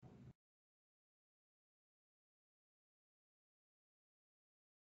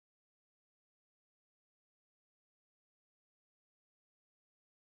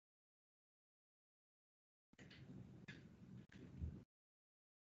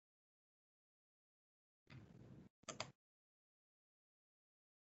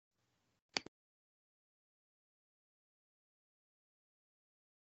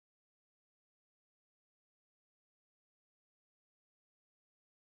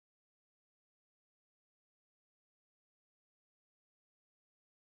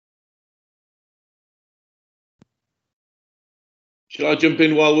Shall I jump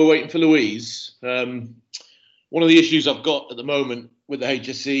in while we're waiting for Louise? One of the issues I've got at the moment with the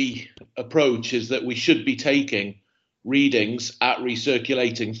HSE approach is that we should be taking readings at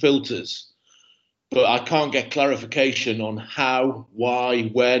recirculating filters, but I can't get clarification on how, why,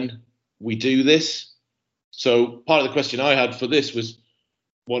 when we do this. So part of the question I had for this was,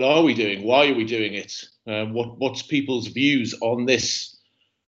 what are we doing? Why are we doing it? What's people's views on this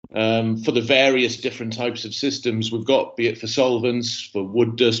for the various different types of systems we've got, be it for solvents, for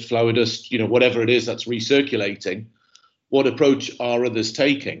wood dust, flour dust, whatever it is that's recirculating? What approach are others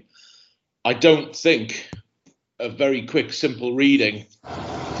taking? I don't think a very quick, simple reading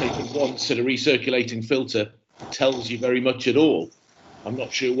taken once at a recirculating filter tells you very much at all. I'm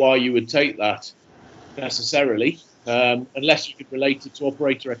not sure why you would take that necessarily, unless you could relate it to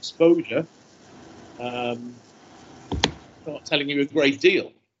operator exposure. Not telling you a great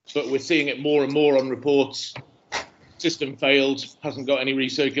deal, but we're seeing it more and more on reports. System failed, hasn't got any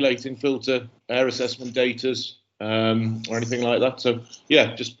recirculating filter air assessment data or anything like that. So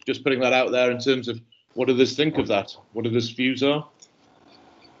yeah, just putting that out there in terms of what others think of that, what others' views are.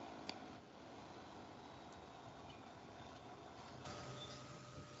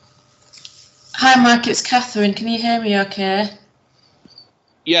 Hi Mark, it's Catherine. Can you hear me okay?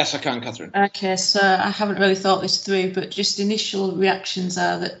 Yes, I can, Catherine. Okay, so I haven't really thought this through, but just initial reactions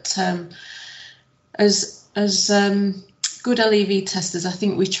are that as good LEV testers, I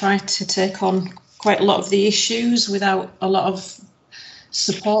think we try to take on quite a lot of the issues without a lot of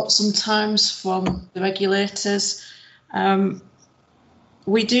support sometimes from the regulators.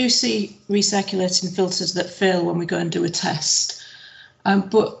 We do see recirculating filters that fail when we go and do a test,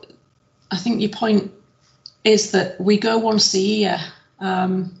 but I think your point is that we go once a year,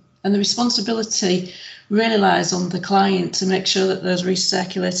 and the responsibility really lies on the client to make sure that those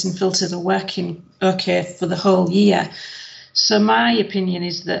recirculating filters are working okay for the whole year. So my opinion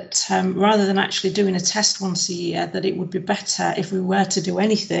is that rather than actually doing a test once a year, that it would be better if we were to do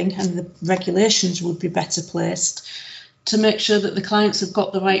anything, and the regulations would be better placed to make sure that the clients have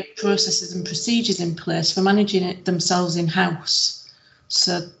got the right processes and procedures in place for managing it themselves in-house.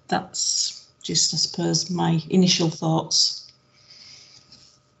 So that's just, I suppose, my initial thoughts.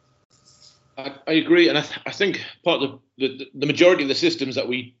 I agree, and I think part of the majority of the systems that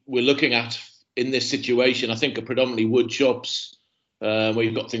we're looking at in this situation, I think, are predominantly wood shops, where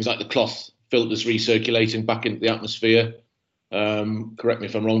you've got things like the cloth filters recirculating back into the atmosphere. Correct me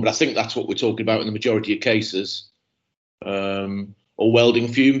if I'm wrong, but I think that's what we're talking about in the majority of cases. Or welding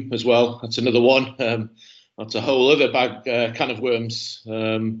fume as well. That's another one. That's a whole other can of worms,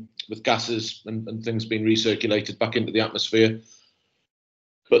 with gases and things being recirculated back into the atmosphere.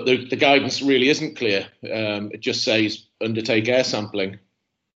 But the guidance really isn't clear. It just says undertake air sampling.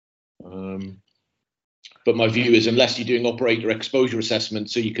 But my view is, unless you're doing operator exposure assessment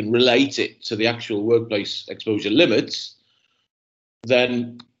so you can relate it to the actual workplace exposure limits,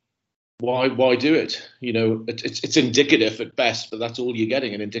 then why do it? It's indicative at best, but that's all you're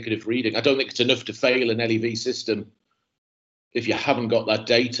getting, an indicative reading. I don't think it's enough to fail an LEV system if you haven't got that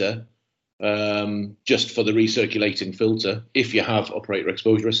data, just for the recirculating filter, if you have operator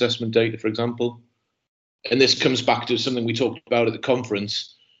exposure assessment data, for example. And this comes back to something we talked about at the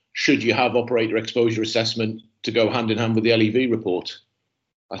conference. Should you have operator exposure assessment to go hand in hand with the LEV report?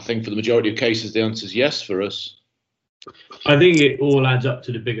 I think for the majority of cases, the answer is yes for us. I think it all adds up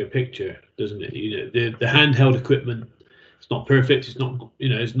to the bigger picture, doesn't it? The handheld equipment, it's not perfect. It's not,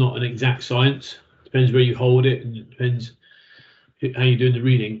 it's not an exact science. It depends where you hold it, and it depends how you're doing the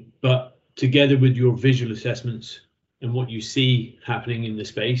reading. But together with your visual assessments and what you see happening in the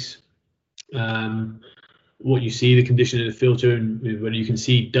space, what you see, the condition of the filter, and whether you can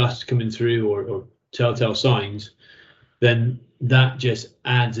see dust coming through or telltale signs, then that just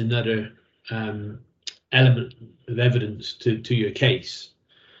adds another element of evidence to your case.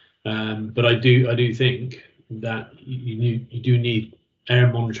 But I do think that you do need air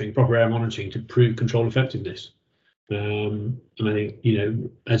monitoring, proper air monitoring, to prove control effectiveness. And I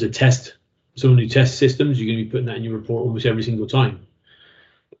think, as a test, someone who tests systems, you're going to be putting that in your report almost every single time.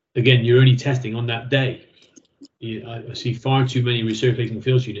 Again, you're only testing on that day. I see far too many recirculating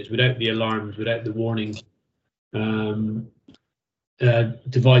filter units without the alarms, without the warning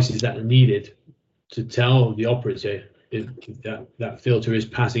devices that are needed to tell the operator if that filter is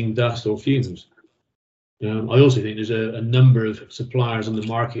passing dust or fumes. I also think there's a number of suppliers on the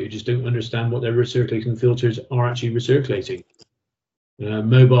market who just don't understand what their recirculating filters are actually recirculating.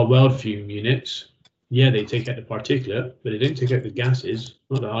 Mobile weld fume units, yeah, they take out the particulate, but they don't take out the gases,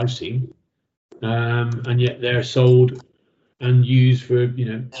 not that I've seen. And yet they're sold and used for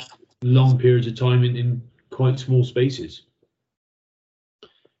long periods of time in quite small spaces.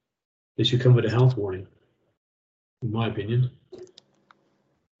 they should come with a health warning, in my opinion.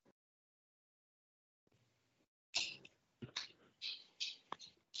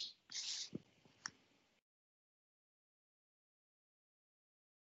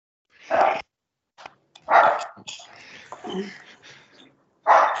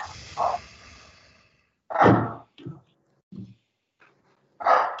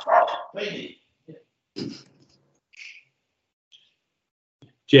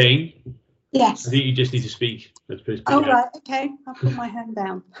 Jane? Yes. I think you just need to speak. Oh, right, okay. I'll put my hand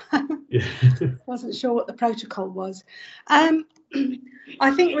down. Yeah. Wasn't sure what the protocol was. I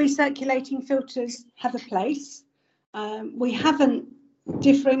think recirculating filters have a place. We haven't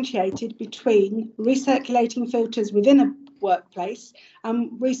differentiated between recirculating filters within a workplace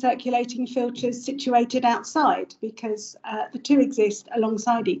and recirculating filters situated outside, because the two exist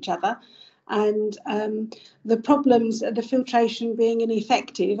alongside each other. And the problems of the filtration being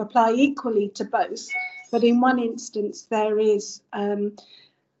ineffective apply equally to both. But in one instance, there is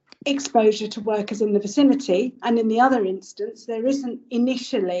exposure to workers in the vicinity, and in the other instance, there isn't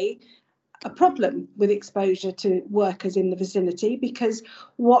initially a problem with exposure to workers in the vicinity, because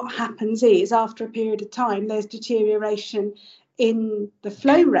what happens is, after a period of time, there's deterioration in the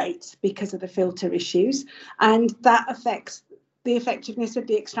flow rate because of the filter issues, and that affects the effectiveness of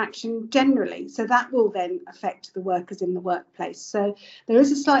the extraction generally. So that will then affect the workers in the workplace. So there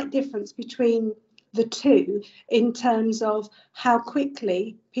is a slight difference between the two in terms of how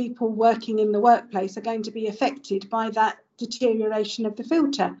quickly people working in the workplace are going to be affected by that deterioration of the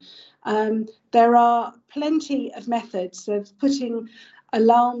filter. There are plenty of methods of putting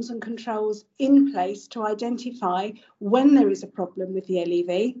alarms and controls in place to identify when there is a problem with the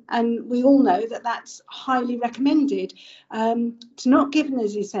LEV, and we all know that that's highly recommended. It's not given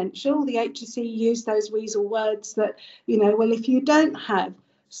as essential. The HSE use those weasel words that, you know, well, if you don't have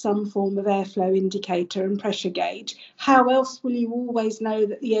some form of airflow indicator and pressure gauge, how else will you always know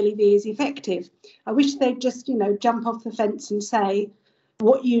that the LEV is effective? I wish they'd just, you know, jump off the fence and say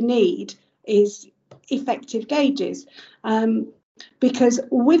what you need is effective gauges. Because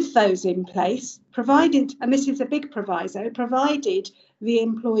with those in place, provided, and this is a big proviso, provided the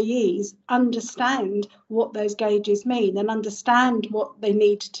employees understand what those gauges mean and understand what they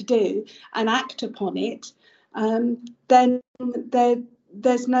need to do and act upon it, then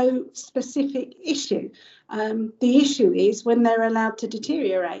there's no specific issue. The issue is when they're allowed to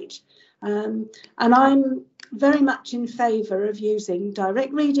deteriorate. And I'm very much in favour of using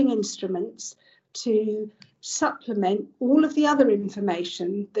direct reading instruments to supplement all of the other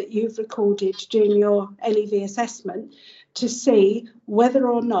information that you've recorded during your LEV assessment to see whether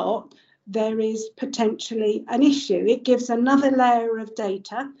or not there is potentially an issue. It gives another layer of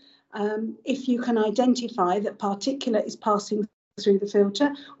data. If you can identify that particulate is passing through the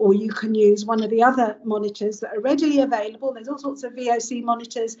filter, or you can use one of the other monitors that are readily available. There's all sorts of VOC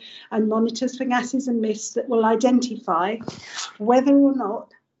monitors and monitors for gases and mists that will identify whether or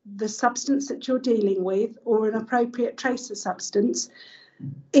not the substance that you're dealing with, or an appropriate tracer substance,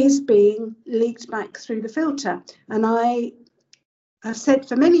 is being leaked back through the filter. And I have said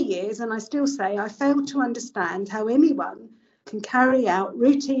for many years, and I still say, I fail to understand how anyone can carry out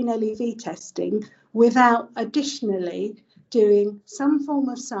routine LEV testing without additionally doing some form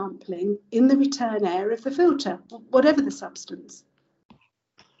of sampling in the return air of the filter, whatever the substance.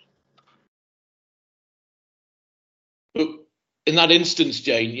 In that instance,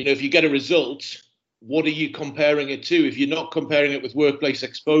 Jane, you know, if you get a result, what are you comparing it to? If you're not comparing it with workplace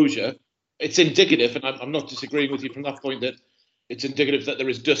exposure, it's indicative, and I'm not disagreeing with you from that point, that it's indicative that there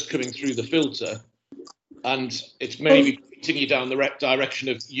is dust coming through the filter, and it's maybe pointing you down the direction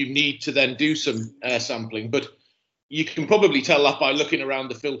of you need to then do some air sampling. But you can probably tell that by looking around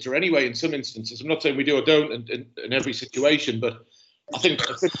the filter anyway in some instances. I'm not saying we do or don't in every situation, but I think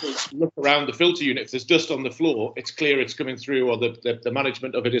a simple look around the filter unit, if there's dust on the floor, it's clear it's coming through, or the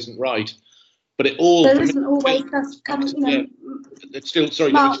management of it isn't right. But it all... There isn't always dust coming, you know... Yeah, it's still...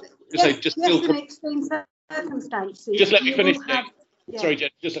 Sorry, Mark, in extreme circumstances... Just let me finish. Sorry, Jen,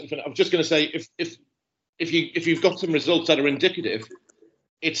 just let me finish. I was just going to say, if you've got some results that are indicative,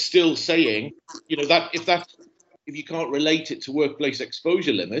 it's still saying, you know, that if you can't relate it to workplace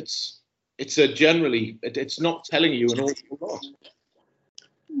exposure limits, it's it's not telling you an awful lot.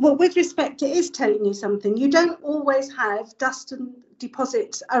 Well, with respect, it is telling you something. You don't always have dust and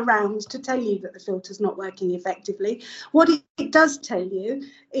deposits around to tell you that the filter's not working effectively. What it does tell you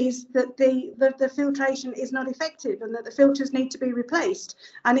is that the filtration is not effective and that the filters need to be replaced.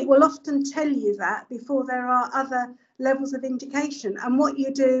 And it will often tell you that before there are other levels of indication. And what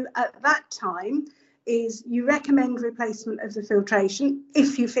you do at that time is you recommend replacement of the filtration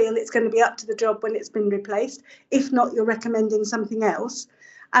if you feel it's going to be up to the job when it's been replaced. If not, you're recommending something else.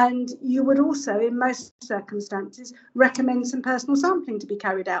 And you would also, in most circumstances, recommend some personal sampling to be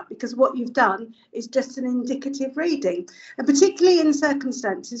carried out, because what you've done is just an indicative reading. And particularly in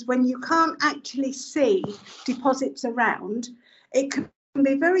circumstances when you can't actually see deposits around, it can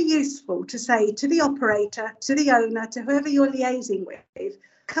be very useful to say to the operator, to the owner, to whoever you're liaising with,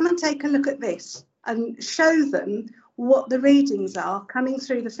 come and take a look at this, and show them what the readings are coming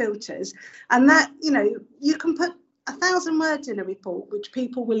through the filters. And that, you know, you can put 1,000 words in a report, which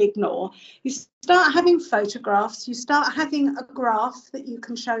people will ignore. You start having photographs, you start having a graph that you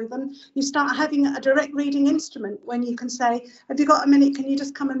can show them, you start having a direct reading instrument when you can say, have you got a minute, can you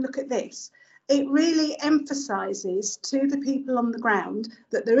just come and look at this? It really emphasises to the people on the ground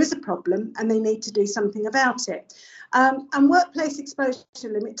that there is a problem and they need to do something about it. And workplace exposure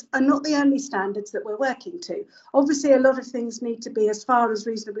limits are not the only standards that we're working to. Obviously, a lot of things need to be, as far as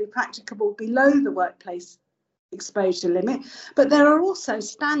reasonably practicable, below the workplace exposure limit, but there are also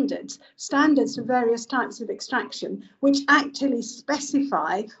standards for various types of extraction which actually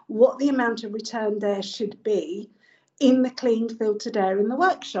specify what the amount of returned air should be in the cleaned filtered air in the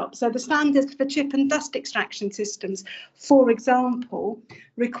workshop. So the standards for chip and dust extraction systems, for example,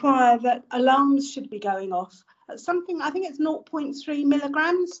 require that alarms should be going off at something, I think it's 0.3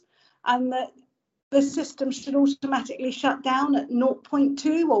 milligrams, and that the system should automatically shut down at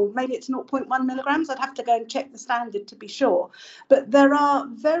 0.2, or maybe it's 0.1 milligrams. I'd have to go and check the standard to be sure. But there are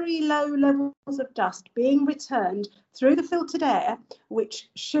very low levels of dust being returned through the filtered air, which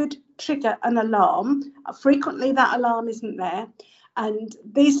should trigger an alarm. Frequently that alarm isn't there. And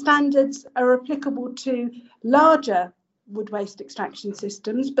these standards are applicable to larger wood waste extraction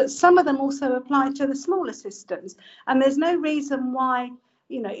systems, but some of them also apply to the smaller systems. And there's no reason why,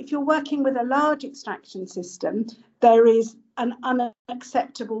 you know, if you're working with a large extraction system, there is an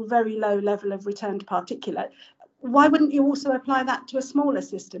unacceptable, very low level of returned particulate. Why wouldn't you also apply that to a smaller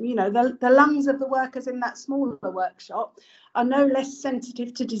system? You know, the lungs of the workers in that smaller workshop are no less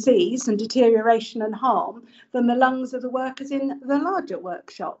sensitive to disease and deterioration and harm than the lungs of the workers in the larger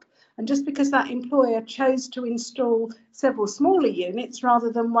workshop. And just because that employer chose to install several smaller units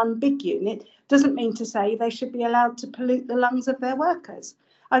rather than one big unit doesn't mean to say they should be allowed to pollute the lungs of their workers.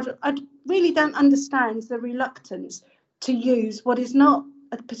 I really don't understand the reluctance to use what is not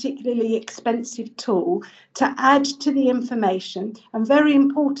a particularly expensive tool to add to the information, and very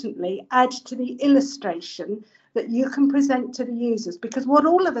importantly, add to the illustration that you can present to the users. Because what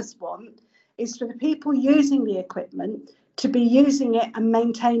all of us want is for the people using the equipment to be using it and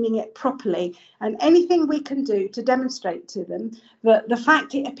maintaining it properly. And anything we can do to demonstrate to them that the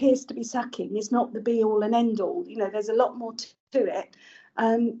fact it appears to be sucking is not the be all and end all. You know, there's a lot more to it.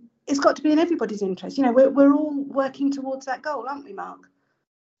 It's got to be in everybody's interest. You know, we're all working towards that goal, aren't we, Mark?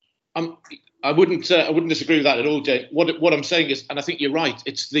 I wouldn't disagree with that at all, Jane. What I'm saying is, and I think you're right,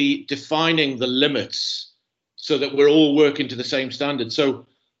 it's the defining the limits so that we're all working to the same standard. So,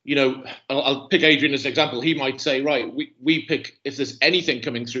 you know, I'll pick Adrian as an example. He might say, right, we pick, if there's anything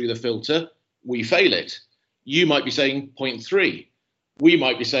coming through the filter, we fail it. You might be saying 0.3. We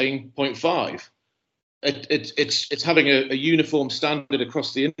might be saying 0.5. It's having a uniform standard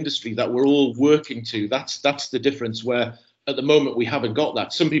across the industry that we're all working to. That's the difference, where at the moment we haven't got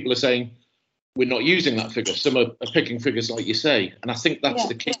that. Some people are saying we're not using that figure. Some are picking figures like you say. And I think that's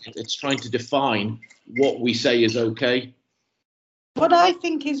the key. It's trying to define what we say is okay. What I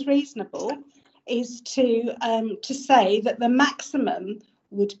think is reasonable is to say that the maximum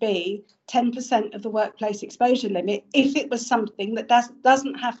would be 10% of the workplace exposure limit if it was something that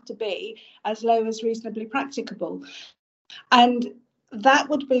doesn't have to be as low as reasonably practicable. And that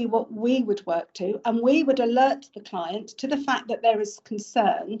would be what we would work to, and we would alert the client to the fact that there is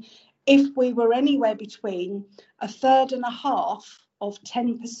concern if we were anywhere between a third and a half of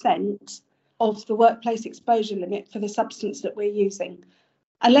 10% of the workplace exposure limit for the substance that we're using,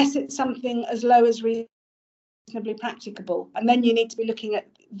 unless it's something as low as reasonably practicable. And then you need to be looking at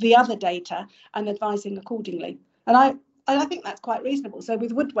the other data and advising accordingly. And I think that's quite reasonable. So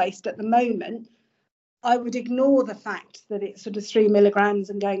with wood waste at the moment, I would ignore the fact that it's sort of 3 milligrams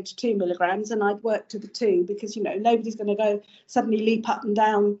and going to 2 milligrams, and I'd work to the 2, because, you know, nobody's going to go suddenly leap up and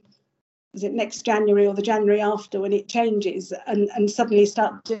down, is it next January or the January after, when it changes, and suddenly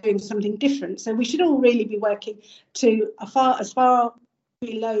start doing something different. So we should all really be working to as far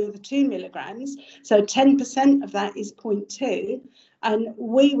below the 2 milligrams. So 10% of that is 0.2. And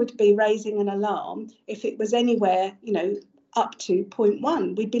we would be raising an alarm if it was anywhere, you know, up to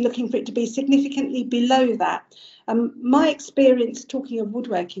 0.1. We'd be looking for it to be significantly below that. My experience talking of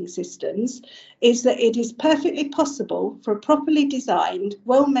woodworking systems is that it is perfectly possible for a properly designed,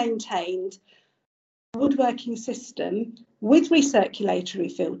 well-maintained woodworking system with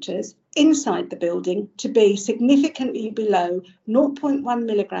recirculatory filters inside the building to be significantly below 0.1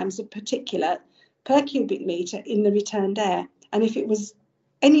 milligrams of particulate per cubic metre in the returned air. And if it was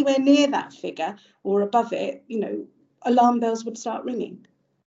anywhere near that figure or above it, you know, alarm bells would start ringing.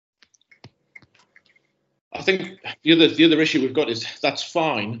 I think the other issue we've got is that's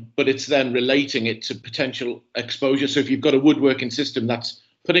fine, but it's then relating it to potential exposure. So if you've got a woodworking system that's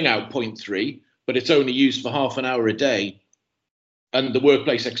putting out 0.3, but it's only used for half an hour a day, and the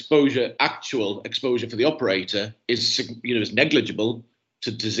workplace exposure, actual exposure for the operator is, you know, is negligible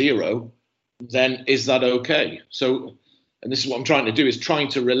to zero, then is that okay? So, and this is what I'm trying to do, is trying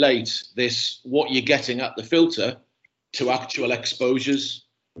to relate this, what you're getting at the filter, to actual exposures.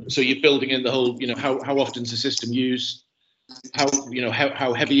 So you're building in the whole, you know, how often is the system used?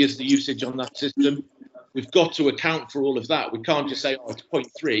 How heavy is the usage on that system? We've got to account for all of that. We can't just say, oh, it's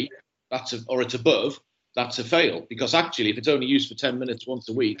 0.3, or it's above, that's a fail. Because actually, if it's only used for 10 minutes once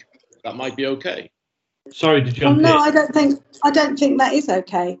a week, that might be okay. Sorry to jump in. No, I don't think that is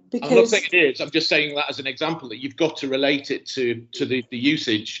okay. Because I'm not saying it is. I'm just saying that as an example, that you've got to relate it to the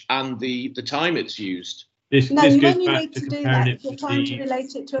usage and the time it's used. This you goes only back need to to do comparing that it if you're with trying to the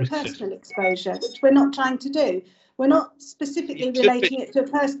relate it to a personal exposure, which we're not trying to do. We're not specifically relating it to a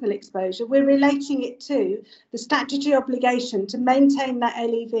personal exposure. We're relating it to the statutory obligation to maintain that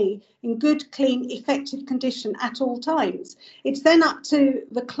LEV in good, clean, effective condition at all times. It's then up to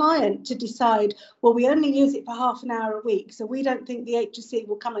the client to decide, well, we only use it for half an hour a week, so we don't think the HSE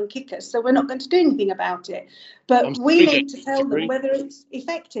will come and kick us, so we're not going to do anything about it. But we need to tell them whether it's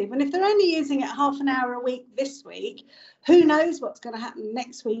effective. And if they're only using it half an hour a week this week, who knows what's going to happen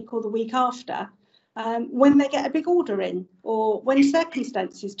next week or the week after. When they get a big order in, or when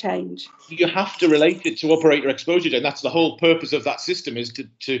circumstances change. You have to relate it to operator exposure, and that's the whole purpose of that system, is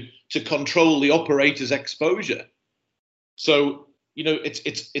to control the operator's exposure. So, you know,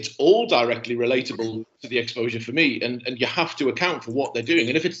 it's all directly relatable to the exposure for me, and you have to account for what they're doing.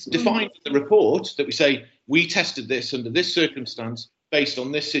 And if it's defined in the report that we say, we tested this under this circumstance based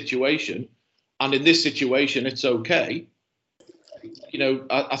on this situation, and in this situation it's okay, you know,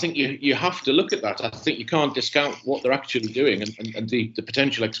 I think you have to look at that. I think you can't discount what they're actually doing and the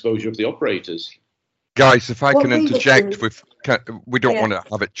potential exposure of the operators. Guys, if I can interject with, we don't want to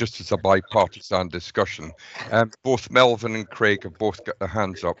have it just as a bipartisan discussion. Both Melvin and Craig have both got their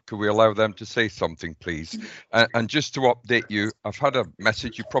hands up. Could we allow them to say something, please? And just to update you, I've had a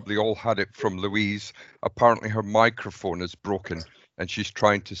message, you probably all had it from Louise. Apparently her microphone is broken and she's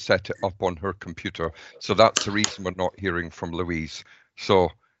trying to set it up on her computer. So that's the reason we're not hearing from Louise. So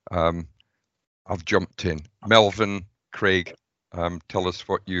I've jumped in. Melvin, Craig, tell us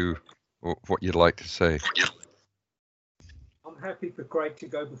what you'd like to say. I'm happy for Craig to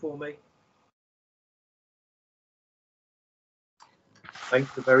go before me.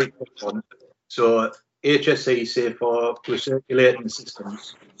 Thanks, a very quick one. So HSE say for recirculating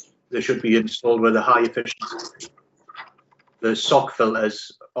systems, they should be installed with a high efficiency. The SOC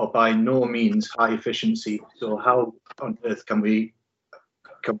filters are by no means high efficiency. So how on earth can we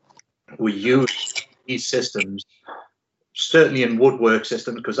use these systems? Certainly in woodwork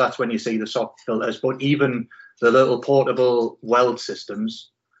systems, because that's when you see the SOC filters, but even the little portable weld systems,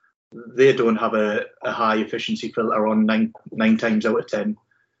 they don't have a high efficiency filter on nine times out of 10.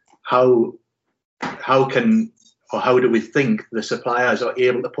 How do we think the suppliers are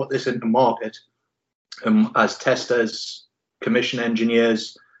able to put this into market as testers, commission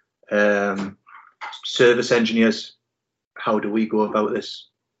engineers, service engineers? How do we go about this,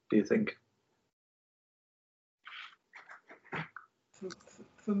 do you think?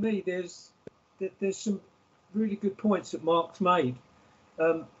 For me, there's some really good points that Mark's made.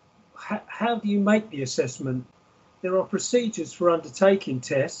 How do you make the assessment? There are procedures for undertaking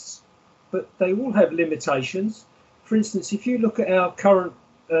tests, but they all have limitations. For instance, if you look at our current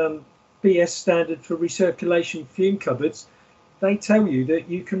BS standard for recirculation fume cupboards, they tell you that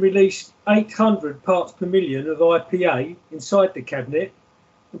you can release 800 parts per million of IPA inside the cabinet,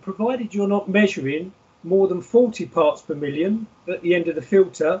 and provided you're not measuring more than 40 parts per million at the end of the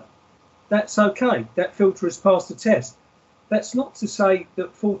filter, that's okay. That filter has passed the test. That's not to say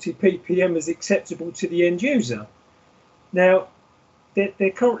that 40 ppm is acceptable to the end user. Now, they're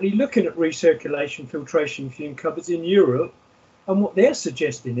currently looking at recirculation filtration fume cupboards in Europe, and what they're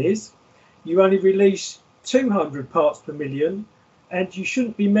suggesting is you only release 200 parts per million, and you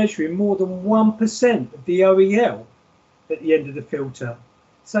shouldn't be measuring more than 1% of the OEL. at the end of the filter.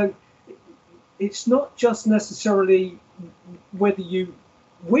 So it's not just necessarily whether you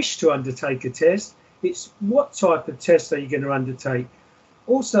wish to undertake a test, it's what type of test are you going to undertake.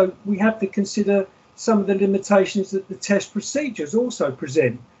 Also, we have to consider some of the limitations that the test procedures also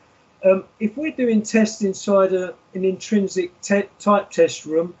present. If we're doing tests inside an intrinsic type test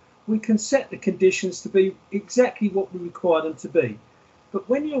room, we can set the conditions to be exactly what we require them to be. But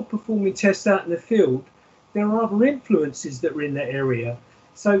when you're performing tests out in the field, there are other influences that are in that area.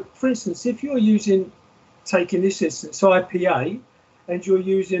 So, for instance, if you're taking this instance, IPA, and you're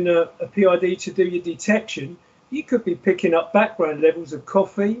using a PID to do your detection, you could be picking up background levels of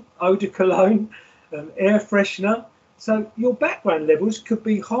coffee, eau de cologne, air freshener. So your background levels could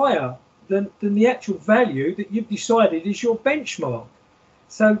be higher than the actual value that you've decided is your benchmark.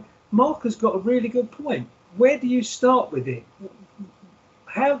 So Mark has got a really good point. Where do you start with it?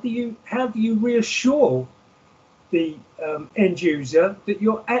 How do you reassure the end user that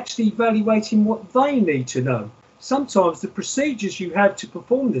you're actually evaluating what they need to know? Sometimes the procedures you have to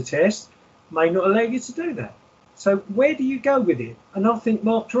perform the test may not allow you to do that. So where do you go with it? And I think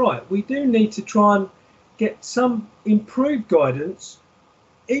Mark's right. We do need to try and get some improved guidance,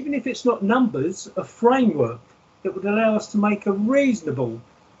 even if it's not numbers, a framework that would allow us to make a reasonable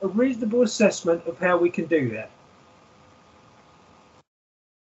assessment of how we can do that.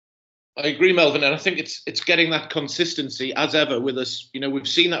 I agree, Melvin, and I think it's getting that consistency as ever with us. You know, we've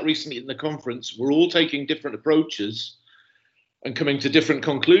seen that recently in the conference. We're all taking different approaches and coming to different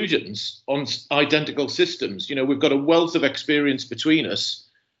conclusions on identical systems. You know, we've got a wealth of experience between us.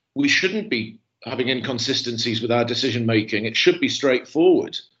 We shouldn't be having inconsistencies with our decision making. It should be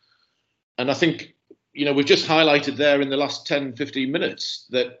straightforward. And I think, you know, we've just highlighted there in the last 10, 15 minutes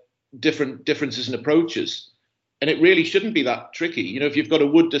that different differences in approaches. And it really shouldn't be that tricky. You know, if you've got a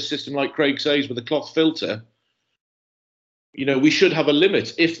wood dust system like Craig says with a cloth filter, you know, we should have a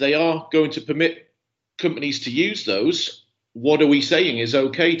limit. If they are going to permit companies to use those, what are we saying is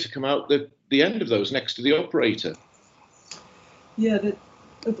okay to come out the end of those next to the operator? Yeah,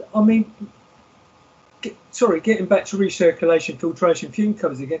 I mean, getting back to recirculation, filtration, fume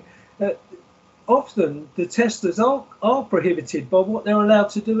covers again. Often the testers are prohibited by what they're allowed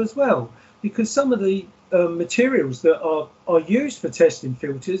to do as well, because some of the materials that are used for testing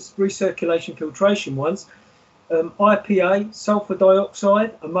filters, recirculation filtration ones, IPA, sulfur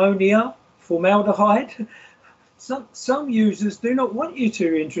dioxide, ammonia, formaldehyde. Some users do not want you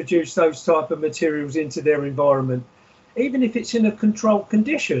to introduce those type of materials into their environment, even if it's in a controlled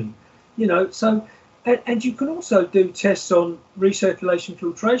condition, you know. So, and you can also do tests on recirculation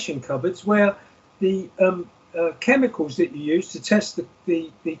filtration cupboards where the chemicals that you use to test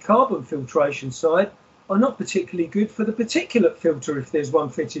the carbon filtration side are not particularly good for the particulate filter if there's one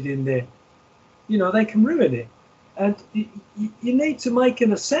fitted in there. You know, they can ruin it. And you need to make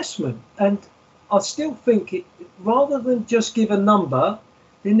an assessment. And I still think rather than just give a number,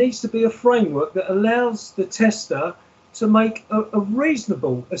 there needs to be a framework that allows the tester to make a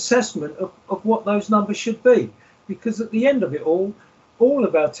reasonable assessment of what those numbers should be. Because at the end of it all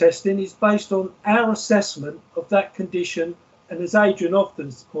of our testing is based on our assessment of that condition. And as Adrian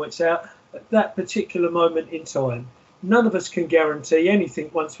often points out, at that particular moment in time. None of us can guarantee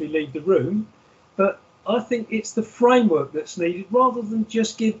anything once we leave the room, but I think it's the framework that's needed rather than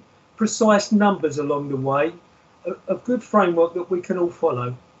just give precise numbers along the way, a good framework that we can all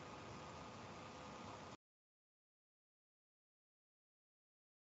follow.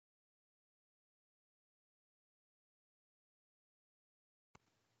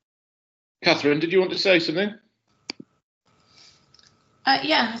 Catherine, did you want to say something?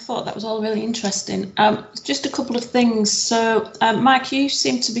 Yeah, I thought that was all really interesting. Just a couple of things. So, Mike, you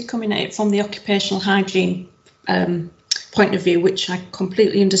seem to be coming at it from the occupational hygiene point of view, which I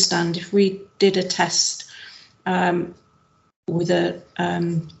completely understand. If we did a test with a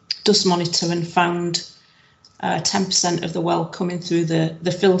dust monitor and found 10% of the well coming through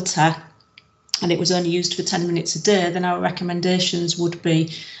the filter, and it was only used for 10 minutes a day, then our recommendations would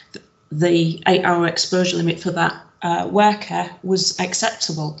be the 8-hour exposure limit for that worker was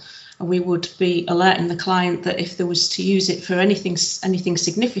acceptable, and we would be alerting the client that if there was to use it for anything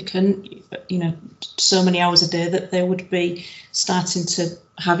significant, you know, so many hours a day, that they would be starting to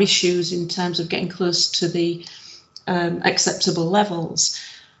have issues in terms of getting close to the acceptable levels.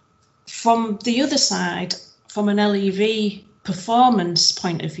 From the other side, from an LEV performance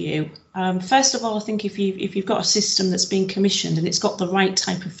point of view, first of all, I think if you've got a system that's been commissioned and it's got the right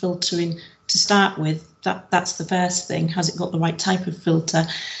type of filtering to start with, that's the first thing. Has it got the right type of filter?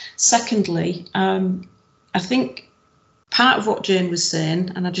 Secondly, I think part of what Jane was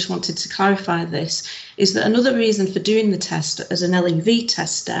saying, and I just wanted to clarify this, is that another reason for doing the test as an LEV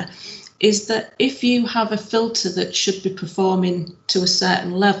tester is that if you have a filter that should be performing to a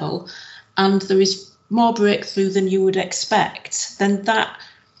certain level and there is more breakthrough than you would expect, then that,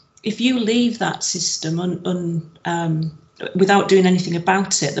 if you leave that system without doing anything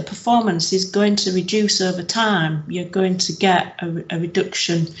about it, the performance is going to reduce over time. You're going to get a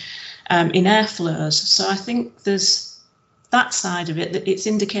reduction in airflows. So I think there's that side of it, that it's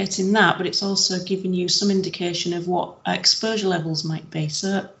indicating that, but it's also giving you some indication of what exposure levels might be.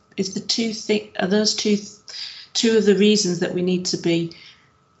 So is are those two of the reasons that we need to be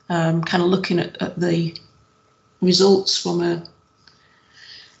kind of looking at the results from a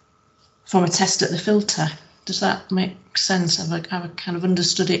test at the filter? Does that make sense? Have I kind of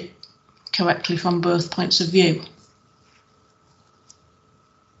understood it correctly from both points of view?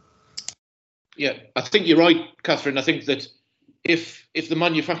 Yeah, I think you're right, Catherine. I think that if the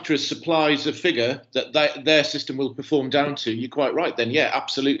manufacturer supplies a figure that their system will perform down to, you're quite right. Then yeah,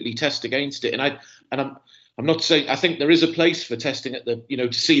 absolutely test against it. I'm not saying, I think there is a place for testing at the,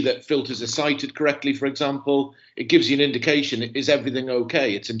 to see that filters are sited correctly, for example. It gives you an indication, is everything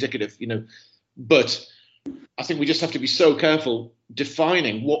okay? It's indicative, but I think we just have to be so careful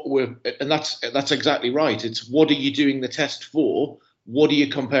defining what and that's exactly right. It's what are you doing the test for? What are you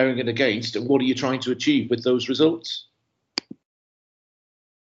comparing it against? And what are you trying to achieve with those results?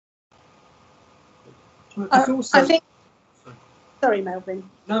 I think, sorry, Melvin.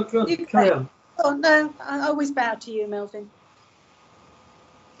 No, go on, carry on. Oh, no, I always bow to you, Melvin.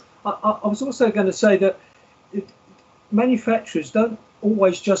 I was also going to say that manufacturers don't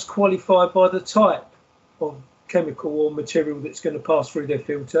always just qualify by the type of chemical or material that's going to pass through their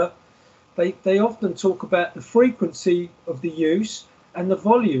filter. They often talk about the frequency of the use and the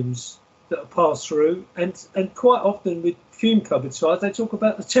volumes that are passed through, and quite often with fume covered sides they talk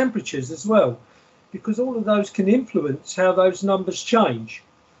about the temperatures as well, because all of those can influence how those numbers change.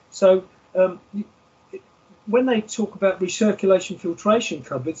 So when they talk about recirculation filtration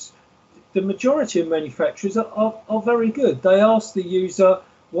cupboards, the majority of manufacturers are very good. They ask the user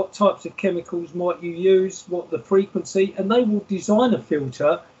what types of chemicals might you use, what the frequency, and they will design a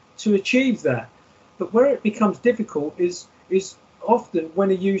filter to achieve that. But where it becomes difficult is often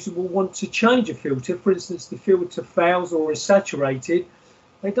when a user will want to change a filter. For instance, the filter fails or is saturated,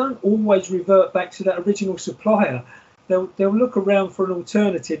 they don't always revert back to that original supplier. They'll look around for an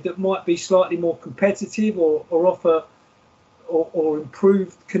alternative that might be slightly more competitive or offer or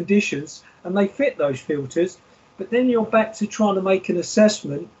improved conditions, and they fit those filters. But then you're back to trying to make an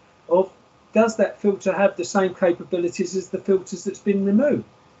assessment of, does that filter have the same capabilities as the filters that's been removed?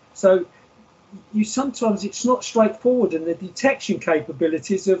 So sometimes it's not straightforward, and the detection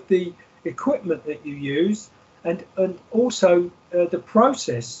capabilities of the equipment that you use and also the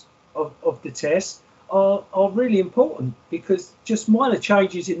process of the test are really important, because just minor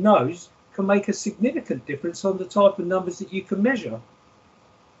changes in those can make a significant difference on the type of numbers that you can measure.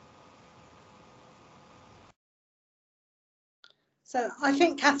 So I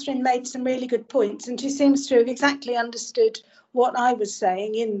think Catherine made some really good points, and she seems to have exactly understood what I was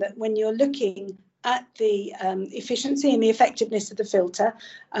saying, in that when you're looking at the efficiency and the effectiveness of the filter,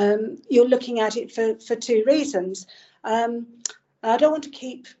 you're looking at it for two reasons. I don't want to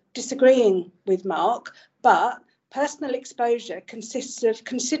keep disagreeing with Mark, but personal exposure consists of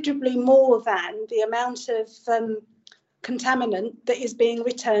considerably more than the amount of contaminant that is being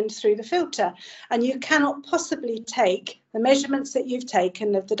returned through the filter, and you cannot possibly take the measurements that you've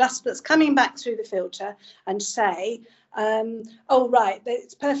taken of the dust that's coming back through the filter and say, oh right,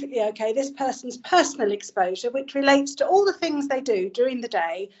 it's perfectly okay, this person's personal exposure, which relates to all the things they do during the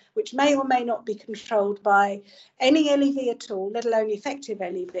day, which may or may not be controlled by any LEV at all, let alone effective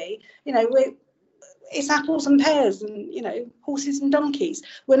LEV, it's apples and pears and, horses and donkeys.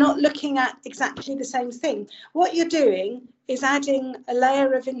 We're not looking at exactly the same thing. What you're doing is adding a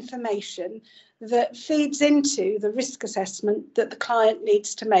layer of information that feeds into the risk assessment that the client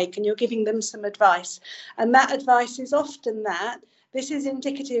needs to make, and you're giving them some advice. And that advice is often that this is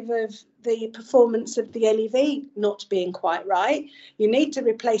indicative of the performance of the LEV not being quite right. You need to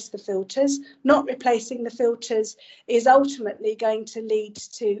replace the filters. Not replacing the filters is ultimately going to lead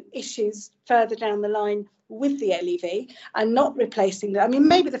to issues further down the line with the LEV, and not replacing them. I mean,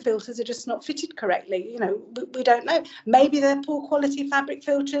 maybe the filters are just not fitted correctly. We don't know. Maybe they're poor quality fabric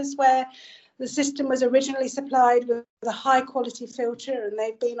filters where the system was originally supplied with a high quality filter, and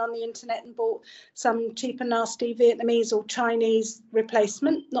they've been on the internet and bought some cheap and nasty Vietnamese or Chinese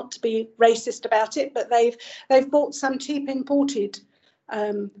replacement. Not to be racist about it, but they've bought some cheap imported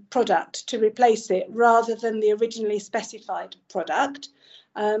product to replace it rather than the originally specified product.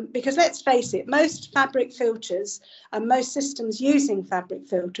 Because let's face it, most fabric filters and most systems using fabric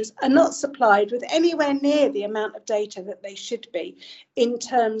filters are not supplied with anywhere near the amount of data that they should be in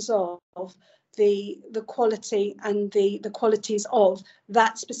terms of the quality and the qualities of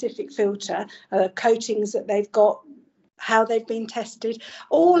that specific filter, coatings that they've got, how they've been tested.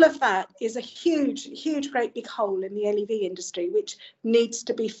 All of that is a huge, great big hole in the LEV industry, which needs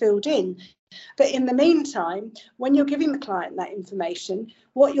to be filled in. But in the meantime, when you're giving the client that information,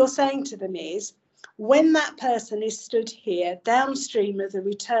 what you're saying to them is, when that person is stood here downstream of the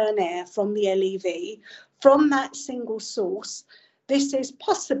return air from the LEV, from that single source, this is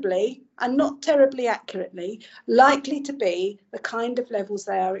possibly, and not terribly accurately, likely to be the kind of levels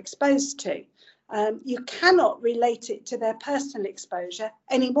they are exposed to. You cannot relate it to their personal exposure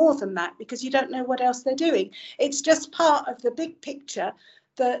any more than that, because you don't know what else they're doing. It's just part of the big picture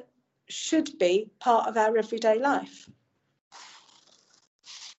that should be part of our everyday life.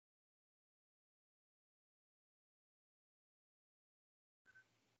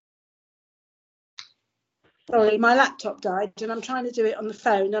 Sorry, my laptop died and I'm trying to do it on the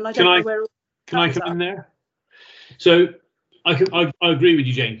phone and I don't know where. Can I come in there? So I agree with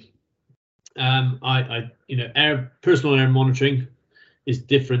you, Jane. Personal air monitoring is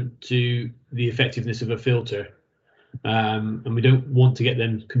different to the effectiveness of a filter, and we don't want to get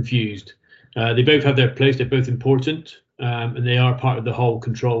them confused. They both have their place. They're both important, and they are part of the whole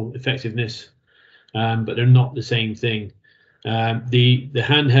control effectiveness, but they're not the same thing. The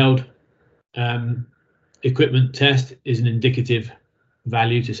handheld equipment test is an indicative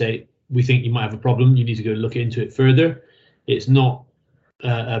value to say, we think you might have a problem, you need to go look into it further. It's not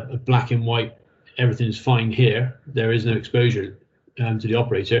a black and white, everything's fine here, there is no exposure to the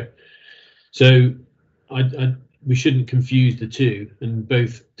operator. So we shouldn't confuse the two, and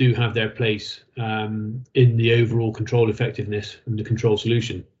both do have their place in the overall control effectiveness and the control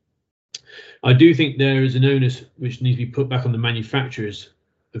solution. I do think there is an onus which needs to be put back on the manufacturers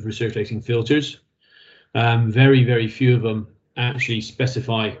of recirculating filters. Very few of them actually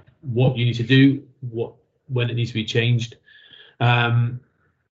specify what you need to do, when it needs to be changed. And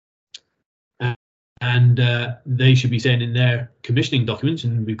they should be saying in their commissioning documents,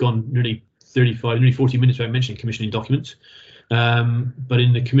 and we've gone nearly 40 minutes without mentioning commissioning documents, but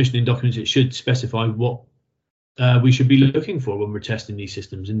in the commissioning documents it should specify what we should be looking for when we're testing these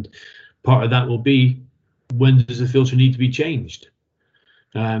systems, and part of that will be, when does the filter need to be changed?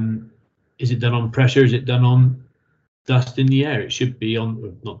 Is it done on pressure? Is it done on dust in the air? It should be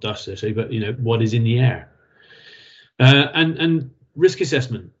on, not dust, I say, but what is in the air. And risk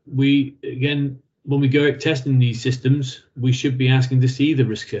assessment. When we go out testing these systems, we should be asking to see the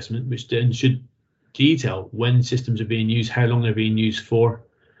risk assessment, which then should detail when systems are being used, how long they're being used for.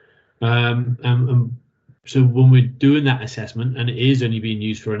 So when we're doing that assessment, and it is only being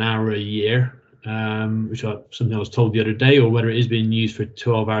used for an hour a year, which something I was told the other day, or whether it is being used for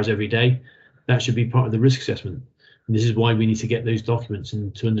 12 hours every day, that should be part of the risk assessment. And this is why we need to get those documents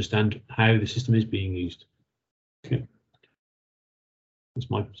and to understand how the system is being used. Okay, that's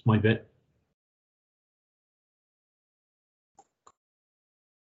my bit.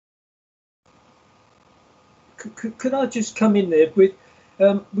 Could I just come in there with,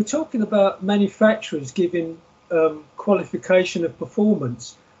 we're talking about manufacturers giving qualification of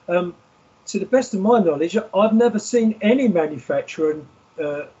performance. To the best of my knowledge, I've never seen any manufacturer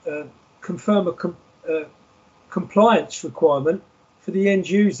confirm a compliance requirement for the end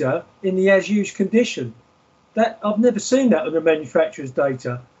user in the as used condition. That I've never seen that on the manufacturer's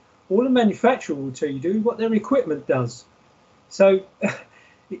data. All the manufacturer will tell you do what their equipment does. So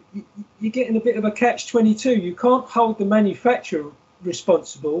you're getting a bit of a catch-22. You can't hold the manufacturer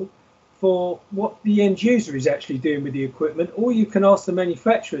responsible for what the end user is actually doing with the equipment. All you can ask the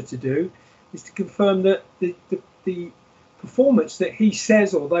manufacturer to do is to confirm that the performance that he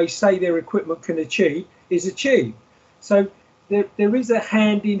says or they say their equipment can achieve is achieved. So there is a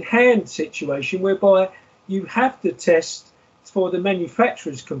hand-in-hand situation whereby you have to test for the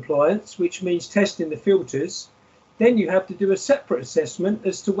manufacturer's compliance, which means testing the filters. Then you have to do a separate assessment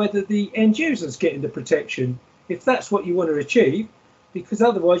as to whether the end user's getting the protection, if that's what you want to achieve, because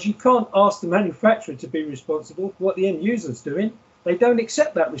otherwise you can't ask the manufacturer to be responsible for what the end user's doing. They don't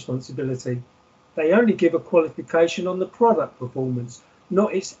accept that responsibility. They only give a qualification on the product performance,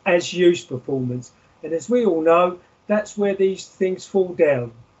 not its as-used performance. And as we all know, that's where these things fall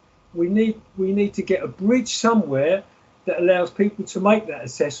down. We need to get a bridge somewhere that allows people to make that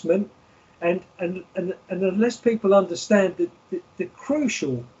assessment. And unless people understand the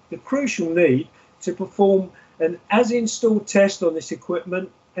crucial need to perform an as-installed test on this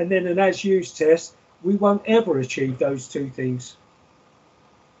equipment and then an as-used test, we won't ever achieve those two things.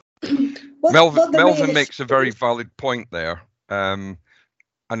 Melvin makes a very valid point there. And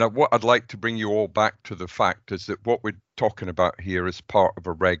what I'd like to bring you all back to the fact is that what we're talking about here is part of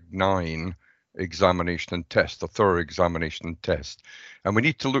a Reg 9 examination and test, a thorough examination and test. And we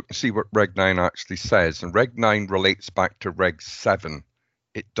need to look and see what Reg 9 actually says. And Reg 9 relates back to Reg 7.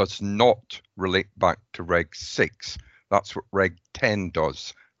 It does not relate back to Reg 6. That's what Reg 10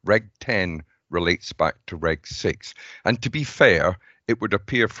 does. Reg 10 relates back to Reg 6. And to be fair, it would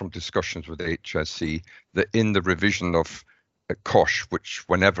appear from discussions with HSE that in the revision of COSH, which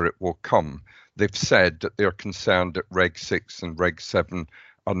whenever it will come, they've said that they're concerned that Reg 6 and Reg 7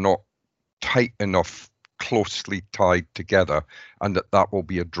 are not tight enough, closely tied together, and that will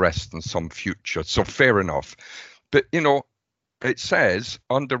be addressed in some future. So fair enough. But, you know, it says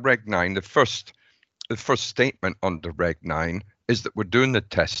under Reg 9, the first statement under Reg 9 is that we're doing the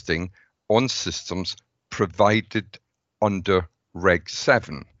testing on systems provided under Reg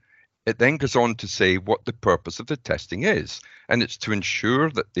 7. It then goes on to say what the purpose of the testing is, and it's to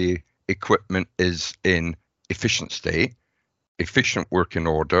ensure that the equipment is in efficient state, efficient working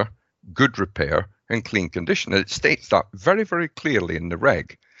order, good repair, and clean condition. And it states that very, very clearly in the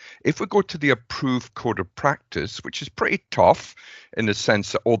reg. If we go to the approved code of practice, which is pretty tough in the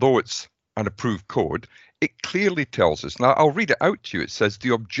sense that although it's an approved code, it clearly tells us. Now, I'll read it out to you. It says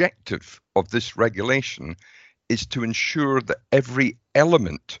the objective of this regulation is to ensure that every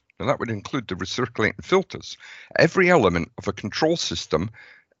element, and that would include the recirculating filters, every element of a control system,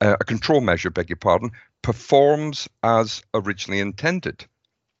 a control measure, beg your pardon, performs as originally intended.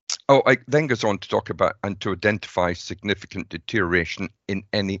 Oh, it then goes on to talk about and to identify significant deterioration in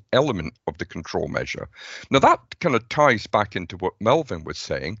any element of the control measure. Now, that kind of ties back into what Melvin was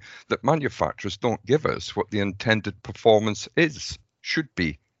saying, that manufacturers don't give us what the intended performance is, should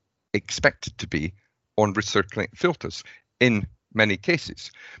be, expected to be on recirculating filters in many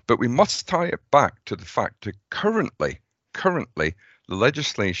cases. But we must tie it back to the fact that currently, the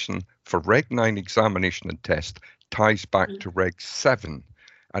legislation for Reg 9 examination and test ties back to Reg 7.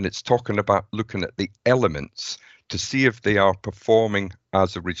 And it's talking about looking at the elements to see if they are performing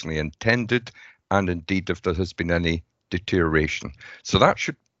as originally intended, and indeed if there has been any deterioration. So that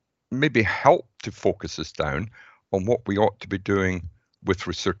should maybe help to focus us down on what we ought to be doing with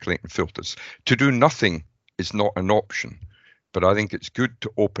recirculating filters. To do nothing is not an option, but I think it's good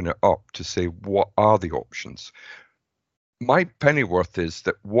to open it up to say what are the options. My pennyworth is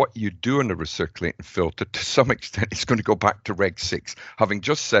that what you do in a recirculating filter, to some extent, is going to go back to Reg 6. Having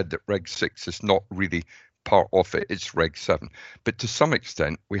just said that Reg 6 is not really part of it, it's Reg 7. But to some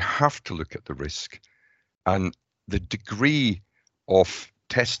extent, we have to look at the risk. And the degree of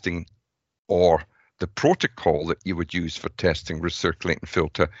testing or the protocol that you would use for testing recirculating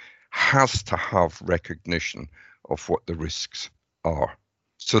filter has to have recognition of what the risks are.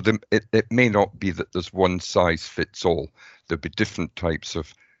 So it may not be that there's one size fits all. There'll be different types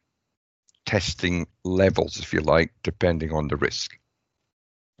of testing levels, if you like, depending on the risk.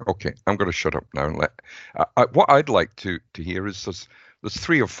 Okay, I'm going to shut up now. And what I'd like to hear is there's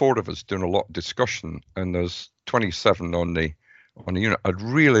 3 or 4 of us doing a lot of discussion, and there's 27 on the unit. I'd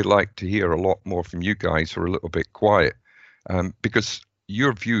really like to hear a lot more from you guys who are a little bit quiet, because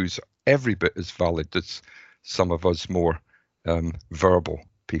your views are every bit as valid as some of us more verbal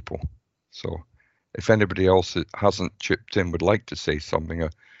people. So if anybody else that hasn't chipped in would like to say something,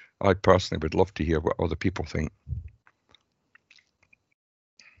 I personally would love to hear what other people think.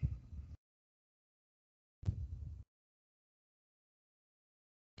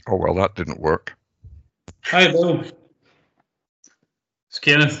 Oh, well, that didn't work. Hi, Bill. It's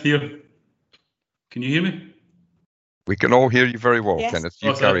Kenneth here. Can you hear me? We can all hear you very well, Yes. Kenneth.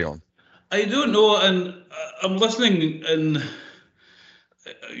 You carry on. I don't know, and I'm listening and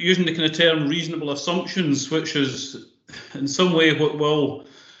using the kind of term reasonable assumptions, which is in some way what we'll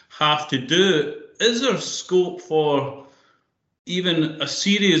have to do. Is there scope for even a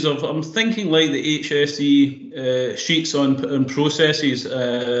series of, I'm thinking like the HSE sheets on processes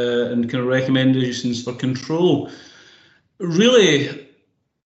and kind of recommendations for control? Really,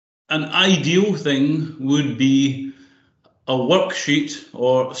 an ideal thing would be a worksheet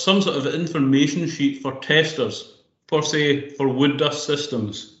or some sort of information sheet for testers, for say, for wood dust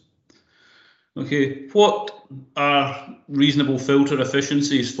systems. Okay, what are reasonable filter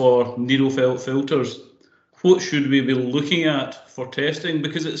efficiencies for needle felt filters? What should we be looking at for testing?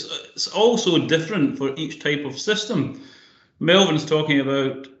 Because it's also different for each type of system. Melvin's talking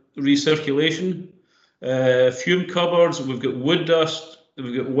about recirculation, fume cupboards, we've got wood dust,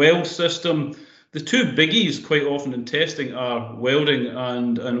 we've got weld system. the two biggies quite often in testing are welding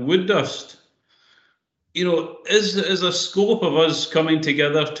and wood dust. You know, is a scope of us coming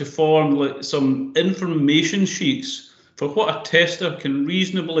together to form like some information sheets for what a tester can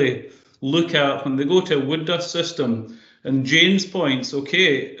reasonably look at when they go to a wood dust system? And Jane's points,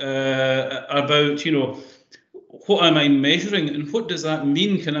 okay, about, you know, what am I measuring and what does that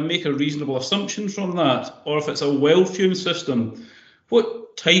mean? Can I make a reasonable assumption from that? Or if it's a weld fume system,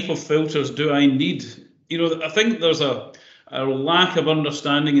 what type of filters do I need? You know, I think there's a lack of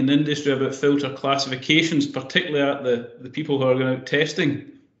understanding in industry about filter classifications, particularly at the people who are going out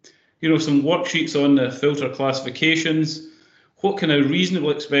testing. You know, some worksheets on the filter classifications. What can I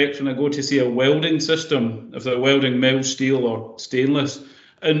reasonably expect when I go to see a welding system, if they're welding mild steel or stainless?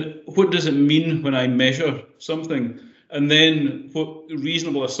 And what does it mean when I measure something? And then what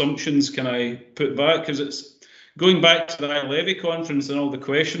reasonable assumptions can I put back? Because it's going back to the iLevy conference and all the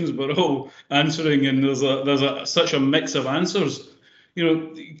questions we're all answering, and there's such a mix of answers. You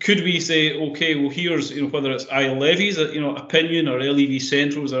know, could we say, okay, well, here's, you know, whether it's iLevy's, you know, opinion or LEV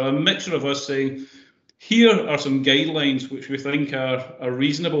Central's, or a mixture of us saying, here are some guidelines which we think are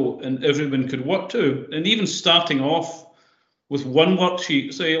reasonable and everyone could work to. And even starting off with one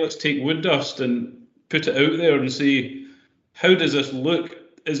worksheet, say, let's take wood dust and put it out there and see, how does this look?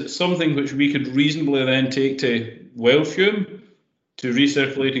 Is it something which we could reasonably then take to weld fume, to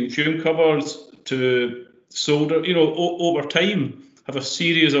recirculating fume covers, to solder, you know, over time, have a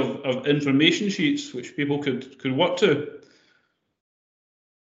series of information sheets which people could work to?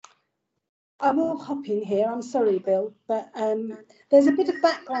 I will hop in here. I'm sorry, Bill, but there's a bit of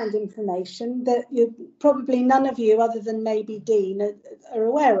background information that you probably none of you, other than maybe Dean, are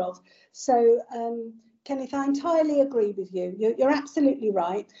aware of. So, Kenneth, I entirely agree with you. You're absolutely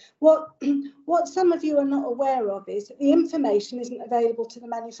right. What some of you are not aware of is that the information isn't available to the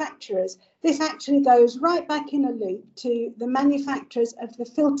manufacturers. This actually goes right back in a loop to the manufacturers of the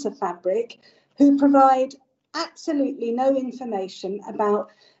filter fabric, who provide absolutely no information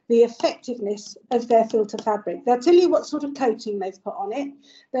about the effectiveness of their filter fabric. They'll tell you what sort of coating they've put on it.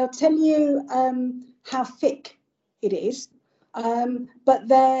 They'll tell you how thick it is, but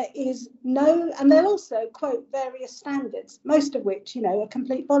there is no, and they'll also quote various standards, most of which, you know, are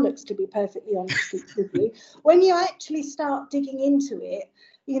complete bollocks, to be perfectly honest with you. When you actually start digging into it,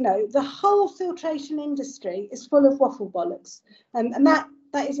 you know, the whole filtration industry is full of waffle bollocks, and that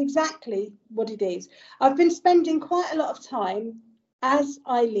is exactly what it is. I've been spending quite a lot of time as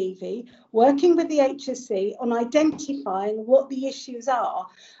iLevy, working with the HSE on identifying what the issues are.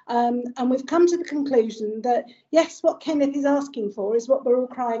 And we've come to the conclusion that, yes, what Kenneth is asking for is what we're all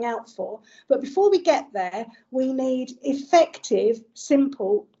crying out for. But before we get there, we need effective,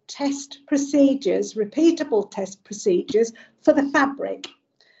 simple test procedures, repeatable test procedures for the fabric,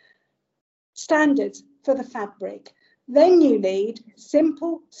 standards for the fabric. Then you need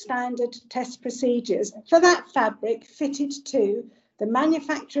simple, standard test procedures for that fabric fitted to the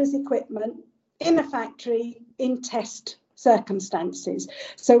manufacturer's equipment in a factory in test circumstances.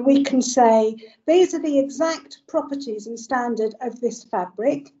 So we can say, these are the exact properties and standard of this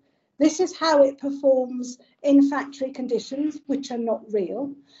fabric. This is how it performs in factory conditions, which are not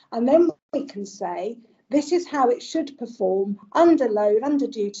real. And then we can say, this is how it should perform under load, under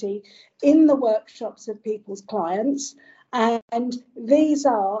duty, in the workshops of people's clients. And this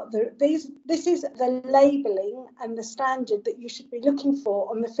is the labelling and the standard that you should be looking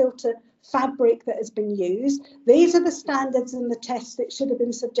for on the filter fabric that has been used. These are the standards and the tests that should have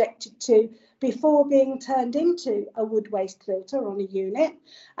been subjected to before being turned into a wood waste filter on a unit.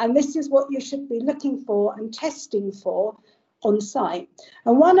 And this is what you should be looking for and testing for on site.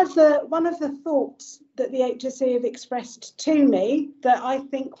 And one of the thoughts that the HSE have expressed to me that I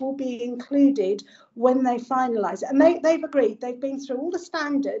think will be included when they finalise it, and they've agreed, they've been through all the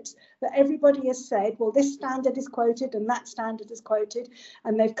standards that everybody has said, well, this standard is quoted and that standard is quoted,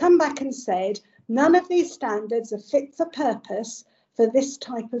 and they've come back and said none of these standards are fit for purpose for this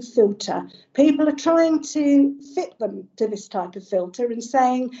type of filter. People are trying to fit them to this type of filter and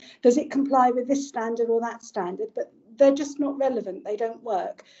saying, does it comply with this standard or that standard? But they're just not relevant, they don't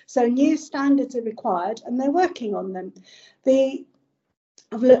work. So new standards are required and they're working on them.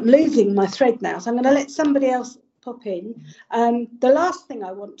 I'm losing my thread now, so I'm going to let somebody else pop in. The last thing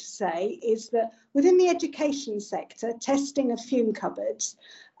I want to say is that within the education sector, testing of fume cupboards,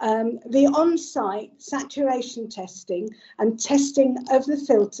 the on-site saturation testing and testing of the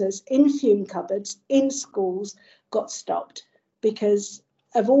filters in fume cupboards in schools got stopped because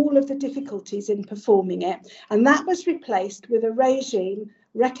of all of the difficulties in performing it. And that was replaced with a regime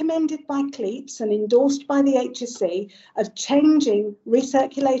recommended by CLEATS and endorsed by the HSE of changing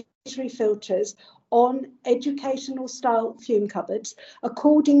recirculating filters on educational style fume cupboards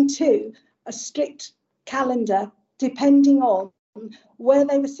according to a strict calendar, depending on where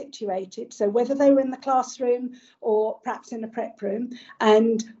they were situated, so whether they were in the classroom or perhaps in a prep room,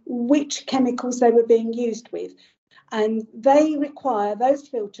 and which chemicals they were being used with. And they require those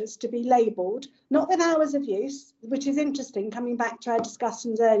filters to be labelled, not with hours of use, which is interesting, coming back to our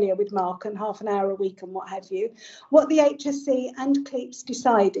discussions earlier with Mark and half an hour a week and what have you. What the HSC and CLEAPS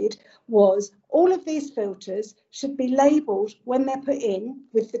decided was all of these filters should be labelled when they're put in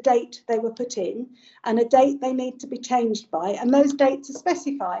with the date they were put in and a date they need to be changed by. And those dates are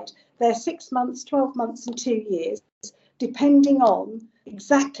specified. They're 6 months, 12 months and 2 years, depending on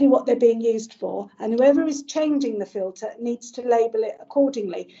exactly what they're being used for, and whoever is changing the filter needs to label it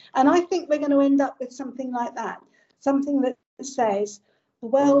accordingly. And I think we're going to end up with something like that, something that says for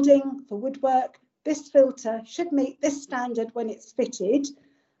welding, for woodwork, this filter should meet this standard when it's fitted,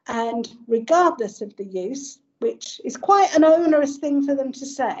 and regardless of the use, which is quite an onerous thing for them to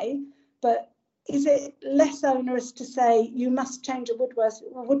say, but is it less onerous to say you must change a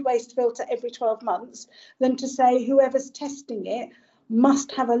wood waste filter every 12 months than to say whoever's testing it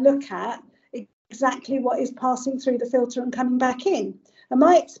must have a look at exactly what is passing through the filter and coming back in? And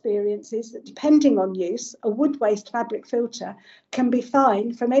my experience is that depending on use, a wood waste fabric filter can be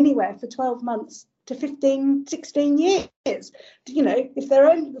fine from anywhere for 12 months to 15, 16 years. You know, if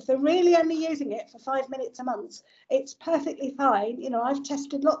they're really only using it for 5 minutes a month, it's perfectly fine. You know, I've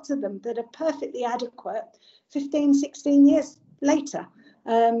tested lots of them that are perfectly adequate 15, 16 years later.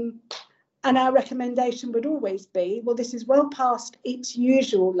 And our recommendation would always be, well, this is well past its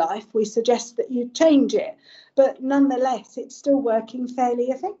usual life. We suggest that you change it. But nonetheless, it's still working fairly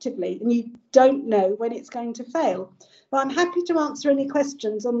effectively, and you don't know when it's going to fail. But I'm happy to answer any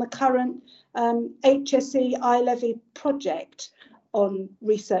questions on the current HSE iLevy project on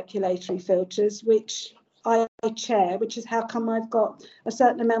recirculatory filters, which I chair, which is how come I've got a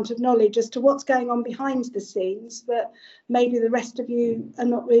certain amount of knowledge as to what's going on behind the scenes that maybe the rest of you are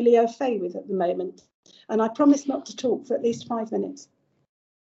not really au fait with at the moment. And I promise not to talk for at least 5 minutes.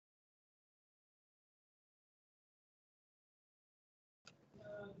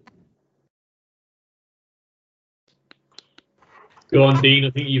 Go on, Dean.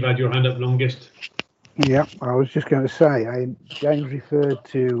 I think you've had your hand up longest. Yeah, I was just going to say, James referred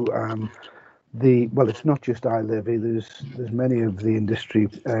to well, it's not just iLevy. There's many of the industry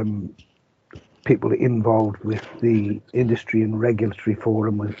people involved with the Industry and Regulatory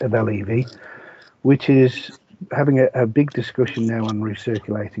Forum of LEV, which is having a big discussion now on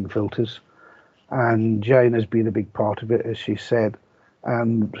recirculating filters. And Jane has been a big part of it, as she said.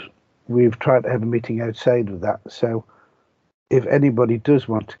 And we've tried to have a meeting outside of that. So if anybody does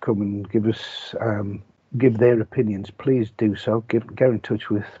want to come and give us give their opinions, please do so. Get in touch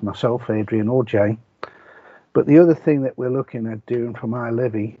with myself, Adrian, or Jane. But the other thing that we're looking at doing from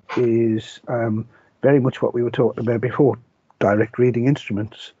iLevy is very much what we were talking about before, direct reading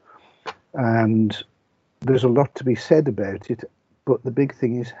instruments. And there's a lot to be said about it, but the big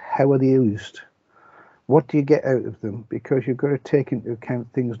thing is, how are they used? What do you get out of them? Because you've got to take into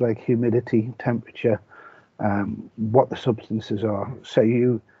account things like humidity, temperature, what the substances are. So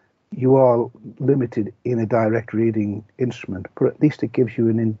you are limited in a direct reading instrument, but at least it gives you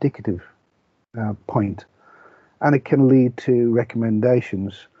an indicative point, and it can lead to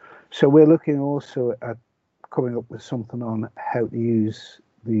recommendations. So we're looking also at coming up with something on how to use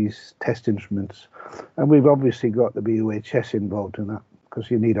these test instruments, and we've obviously got the BOHS involved in that because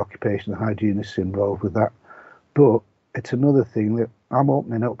you need occupational hygienists involved with that. But it's another thing that I'm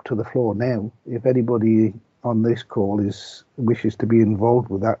opening up to the floor now. If anybody on this call wishes to be involved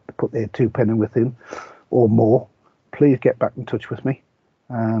with that, to put their 2 penny within or more, please get back in touch with me.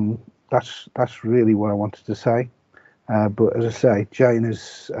 That's really what I wanted to say. But as I say, Jane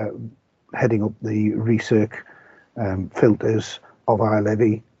is heading up the recirc filters of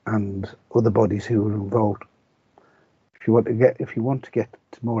iLevy and other bodies who are involved. If you want to get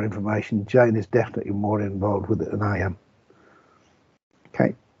more information, Jane is definitely more involved with it than I am.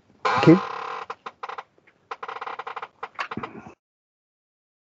 Okay, thank you.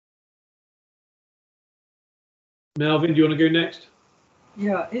 Melvin, do you want to go next?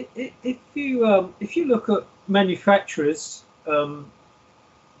 Yeah, if you look at manufacturers'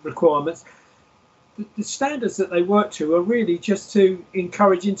 requirements, the standards that they work to are really just to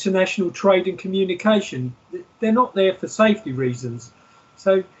encourage international trade and communication. They're not there for safety reasons.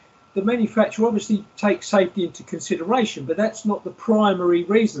 So the manufacturer obviously takes safety into consideration, but that's not the primary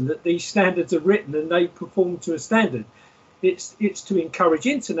reason that these standards are written and they perform to a standard. It's to encourage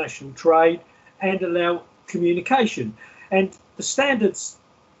international trade and allow communication. And the standards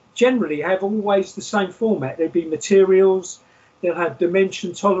generally have always the same format. There'll be materials, they'll have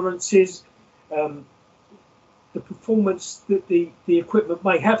dimension tolerances, the performance that the equipment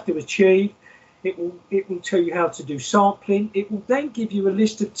may have to achieve. It will tell you how to do sampling. It will then give you a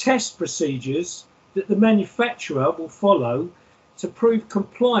list of test procedures that the manufacturer will follow to prove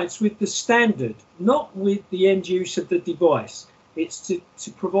compliance with the standard, not with the end use of the device. It's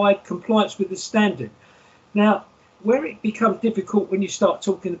to provide compliance with the standard. Now, where it becomes difficult when you start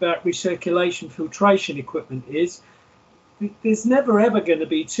talking about recirculation filtration equipment is there's never ever going to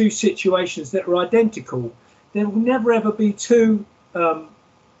be two situations that are identical. There will never ever be two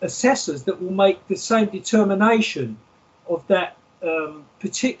assessors that will make the same determination of that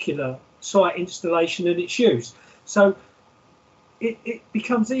particular site installation and its use. So it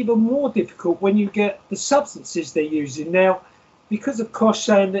becomes even more difficult when you get the substances they're using. Now, because of Kosh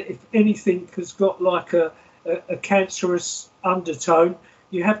saying that if anything has got like a cancerous undertone,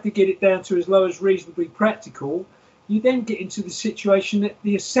 you have to get it down to as low as reasonably practical, you then get into the situation that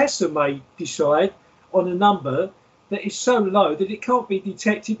the assessor may decide on a number that is so low that it can't be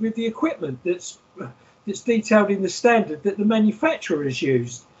detected with the equipment that's detailed in the standard that the manufacturer has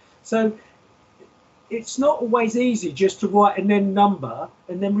used. So it's not always easy just to write an end number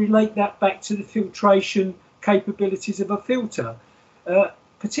and then relate that back to the filtration capabilities of a filter,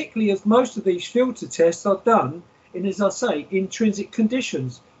 particularly as most of these filter tests are done in, as I say, intrinsic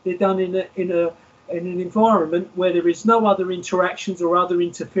conditions. They're done in an environment where there is no other interactions or other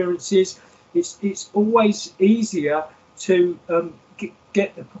interferences. It's always easier to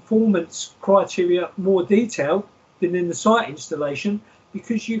get the performance criteria more detailed than in the site installation,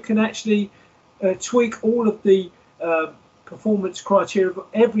 because you can actually tweak all of the performance criteria of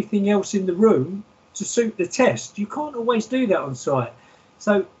everything else in the room to suit the test. You can't always do that on site.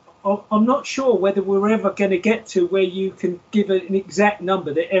 So I'm not sure whether we're ever going to get to where you can give an exact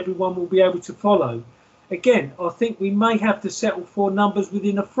number that everyone will be able to follow. Again, I think we may have to settle for numbers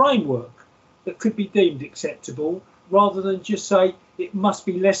within a framework that could be deemed acceptable, rather than just say it must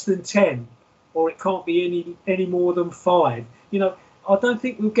be less than 10 or it can't be any more than 5. You know, I don't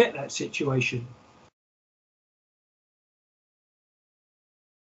think we'll get that situation.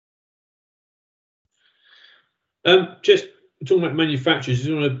 Just talking about manufacturers, I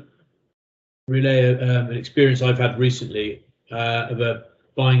just want to relay an experience I've had recently of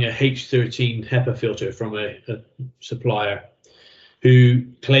buying a H13 HEPA filter from a supplier who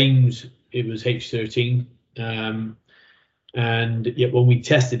claims it was H13, and yet when we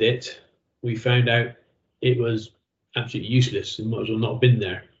tested it, we found out it was absolutely useless and might as well not have been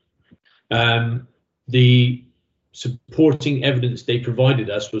there. The supporting evidence they provided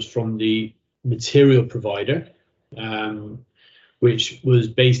us was from the material provider, which was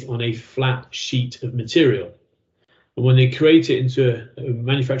based on a flat sheet of material. And when they create it into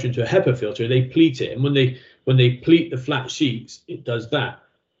manufacture into a HEPA filter, they pleat it. And when they pleat the flat sheets, it does that.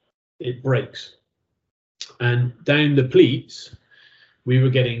 It breaks. And down the pleats, we were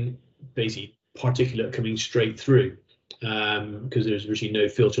getting basically particulate coming straight through, because there's virtually no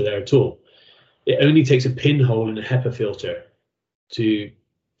filter there at all. It only takes a pinhole in a HEPA filter to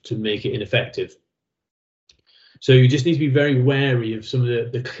make it ineffective. So you just need to be very wary of some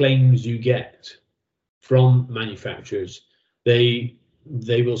of the claims you get from manufacturers. They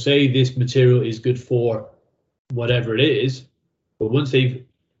will say this material is good for whatever it is, but once they've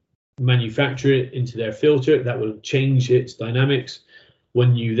manufactured it into their filter, that will change its dynamics.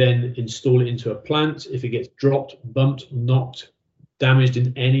 When you then install it into a plant, if it gets dropped, bumped, knocked, damaged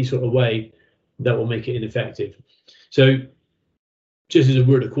in any sort of way, that will make it ineffective. So just as a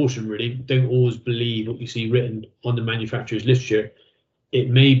word of caution, really, don't always believe what you see written on the manufacturer's literature. It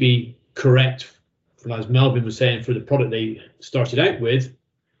may be correct, as Melvin was saying, for the product they started out with,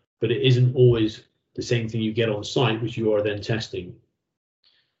 but it isn't always the same thing you get on site, which you are then testing.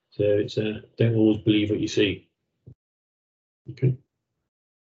 So it's don't always believe what you see. Okay.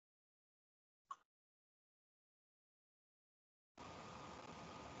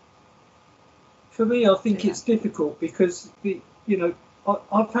 For me, I think it's difficult because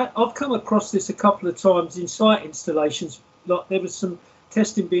I've come across this a couple of times in site installations. Like there was some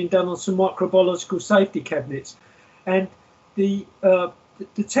testing being done on some microbiological safety cabinets, and the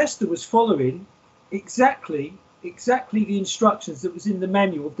tester was following exactly the instructions that was in the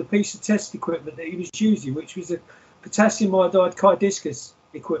manual of the piece of test equipment that he was using, which was a potassium iodide Kydiscus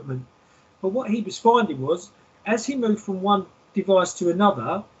equipment. But what he was finding was, as he moved from one device to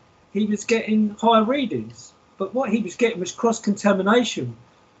another, he was getting higher readings. But what he was getting was cross-contamination,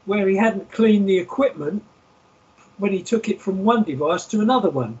 where he hadn't cleaned the equipment when he took it from one device to another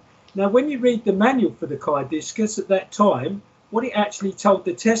one. Now, when you read the manual for the Kydiscus at that time, What it actually told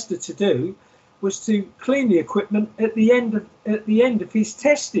the tester to do was to clean the equipment at the end of his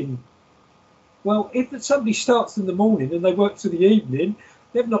testing. Well, if somebody starts in the morning and they work to the evening,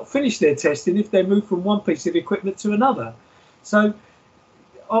 they've not finished their testing if they move from one piece of equipment to another. So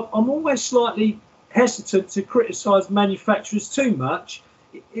I'm always slightly hesitant to criticise manufacturers too much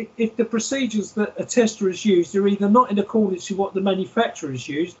if the procedures that a tester has used are either not in accordance with what the manufacturer has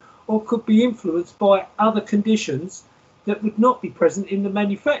used or could be influenced by other conditions that would not be present in the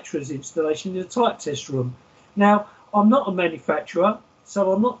manufacturer's installation in the type test room. Now, I'm not a manufacturer,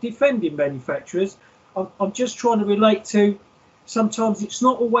 so I'm not defending manufacturers. I'm just trying to relate to sometimes it's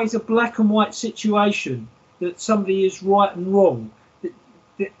not always a black and white situation that somebody is right and wrong.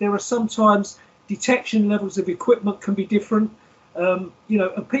 There are sometimes detection levels of equipment can be different. You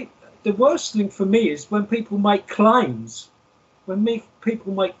know, the worst thing for me is when people make claims. When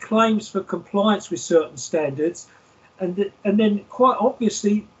people make claims for compliance with certain standards, and then quite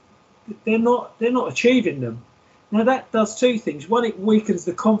obviously they're not achieving them. Now that does two things. One, it weakens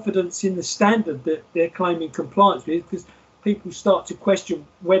the confidence in the standard that they're claiming compliance with, because people start to question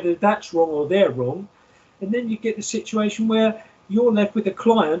whether that's wrong or they're wrong. And then you get the situation where you're left with a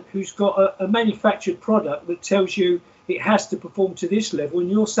client who's got a manufactured product that tells you it has to perform to this level, and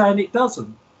you're saying it doesn't.